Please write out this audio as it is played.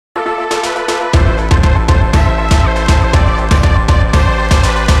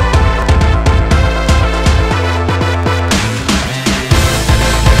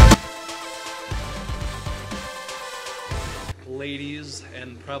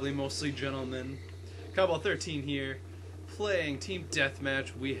probably mostly gentlemen. Kyleball13 here, playing Team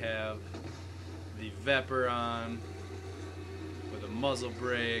Deathmatch. We have the Vepr on with a muzzle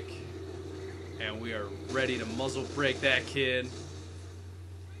brake, and we are ready to muzzle brake that kid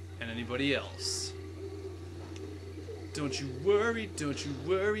and anybody else. Don't you worry,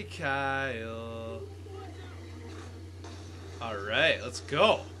 Kyle. Alright, let's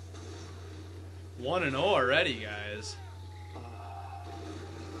go. 1-0 already, guys.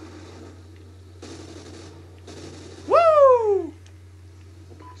 Woo!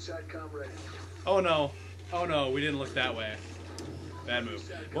 Oh no. Oh no, we didn't look that way. Bad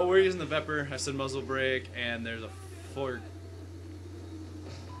move. Well, we're using the Vepr. I said muzzle brake, and there's a I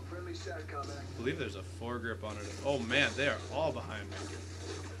believe there's a foregrip on it. Oh man, they are all behind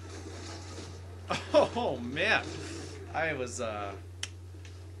me. Oh man. I was, yeah,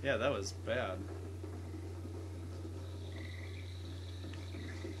 that was bad.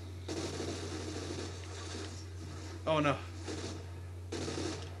 Oh no.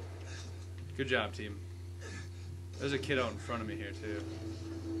 Good job, team. There's a kid out in front of me here, too.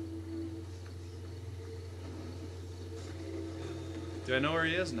 Do I know where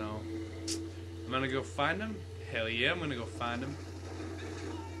he is? No. I'm gonna go find him? Hell yeah, I'm gonna go find him.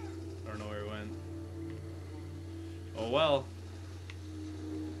 I don't know where he went. Oh well.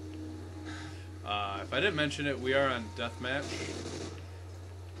 If I didn't mention it, we are on Deathmatch.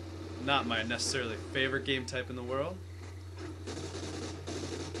 Not my necessarily favorite game type in the world.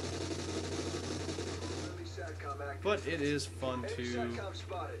 But it is fun to...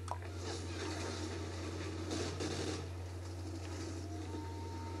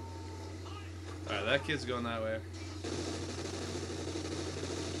 Alright, that kid's going that way.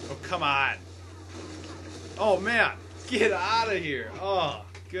 Oh, come on! Oh, man! Get out of here! Oh,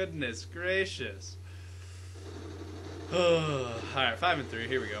 goodness gracious. Alright, 5-3,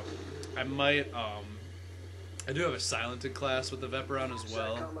 here we go. I might, I do have a silented class with the Vepr on as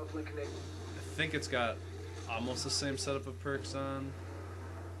well. I think it's got almost the same setup of perks on.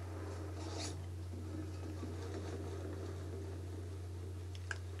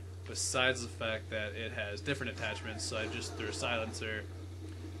 Besides the fact that it has different attachments, so I just threw a silencer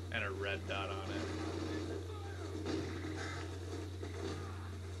and a red dot on it.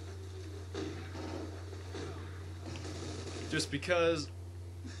 Just because,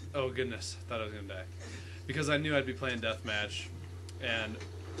 oh goodness, I thought I was gonna die. Because I knew I'd be playing deathmatch, and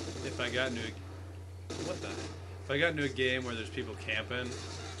if I got into a game where there's people camping,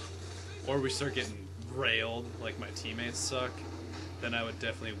 or we start getting railed like my teammates suck, then I would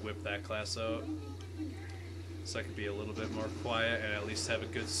definitely whip that class out, so I could be a little bit more quiet and at least have a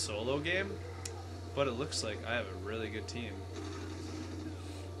good solo game. But it looks like I have a really good team.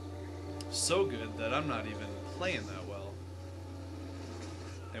 So good that I'm not even playing that well.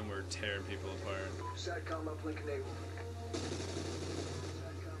 And we're tearing people apart. SATCOM uplink enabled.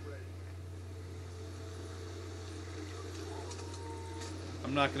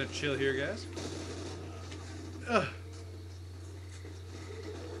 I'm not gonna chill here, guys. Ugh.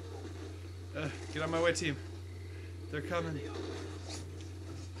 Get on my way, team. They're coming.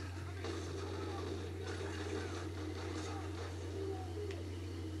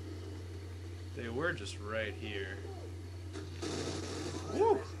 They were just right here.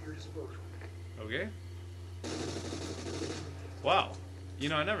 Woo! Okay. Wow. You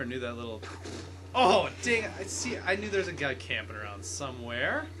know, I never knew that little... Oh, dang it. I knew there's a guy camping around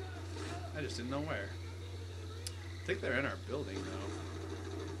somewhere. I just didn't know where. I think they're in our building, though.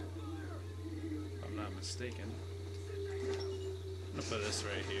 If I'm not mistaken. I'm gonna put this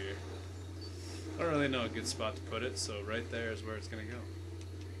right here. I don't really know a good spot to put it, so right there is where it's gonna go.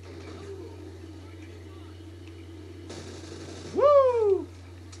 Woo!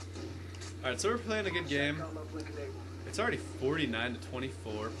 Alright, so we're playing a good game. It's already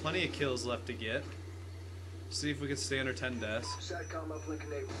 49-24. Plenty of kills left to get. See if we can stay under 10 deaths.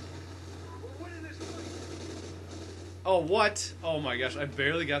 Oh, what? Oh my gosh, I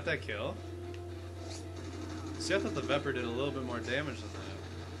barely got that kill. See, I thought the Vepr did a little bit more damage than that.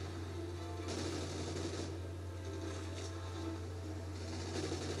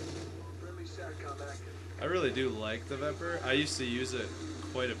 I really do like the Vepr. I used to use it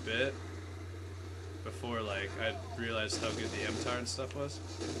quite a bit before, like, I realized how good the MTAR and stuff was.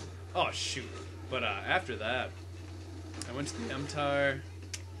 Oh, shoot. But after that, I went to the MTAR,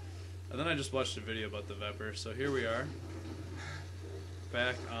 and then I just watched a video about the Vepr. So here we are,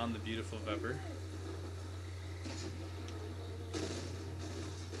 back on the beautiful Vepr.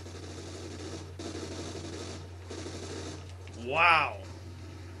 Wow.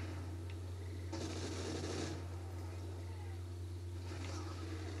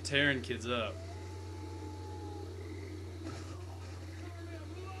 tearing kids up.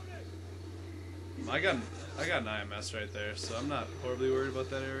 I got an IMS right there, so I'm not horribly worried about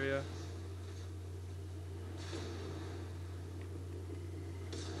that area.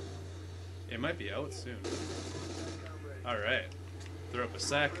 It might be out soon. Alright. Throw up a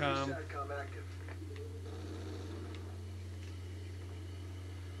SATCOM.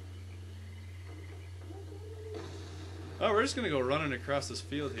 Oh, we're just gonna go running across this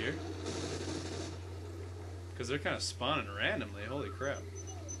field here. Because they're kind of spawning randomly. Holy crap.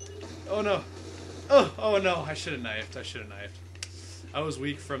 Oh no. Oh no, I should have knifed. I was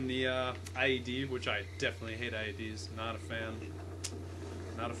weak from the IED, which I definitely hate IEDs. Not a fan.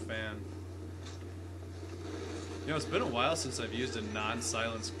 Not a fan. You know, it's been a while since I've used a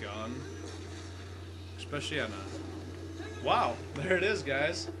non-silenced gun. Especially on a... Wow, there it is,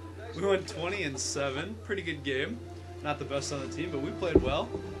 guys. We went 20-7. Pretty good game. Not the best on the team, but we played well.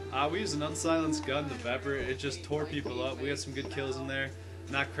 We used an unsilenced gun, the Vepper. It just tore people up. We had some good kills in there.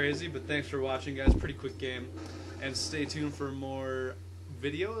 Not crazy, but thanks for watching, guys. Pretty quick game. And stay tuned for more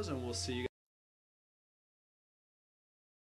videos, and we'll see you guys.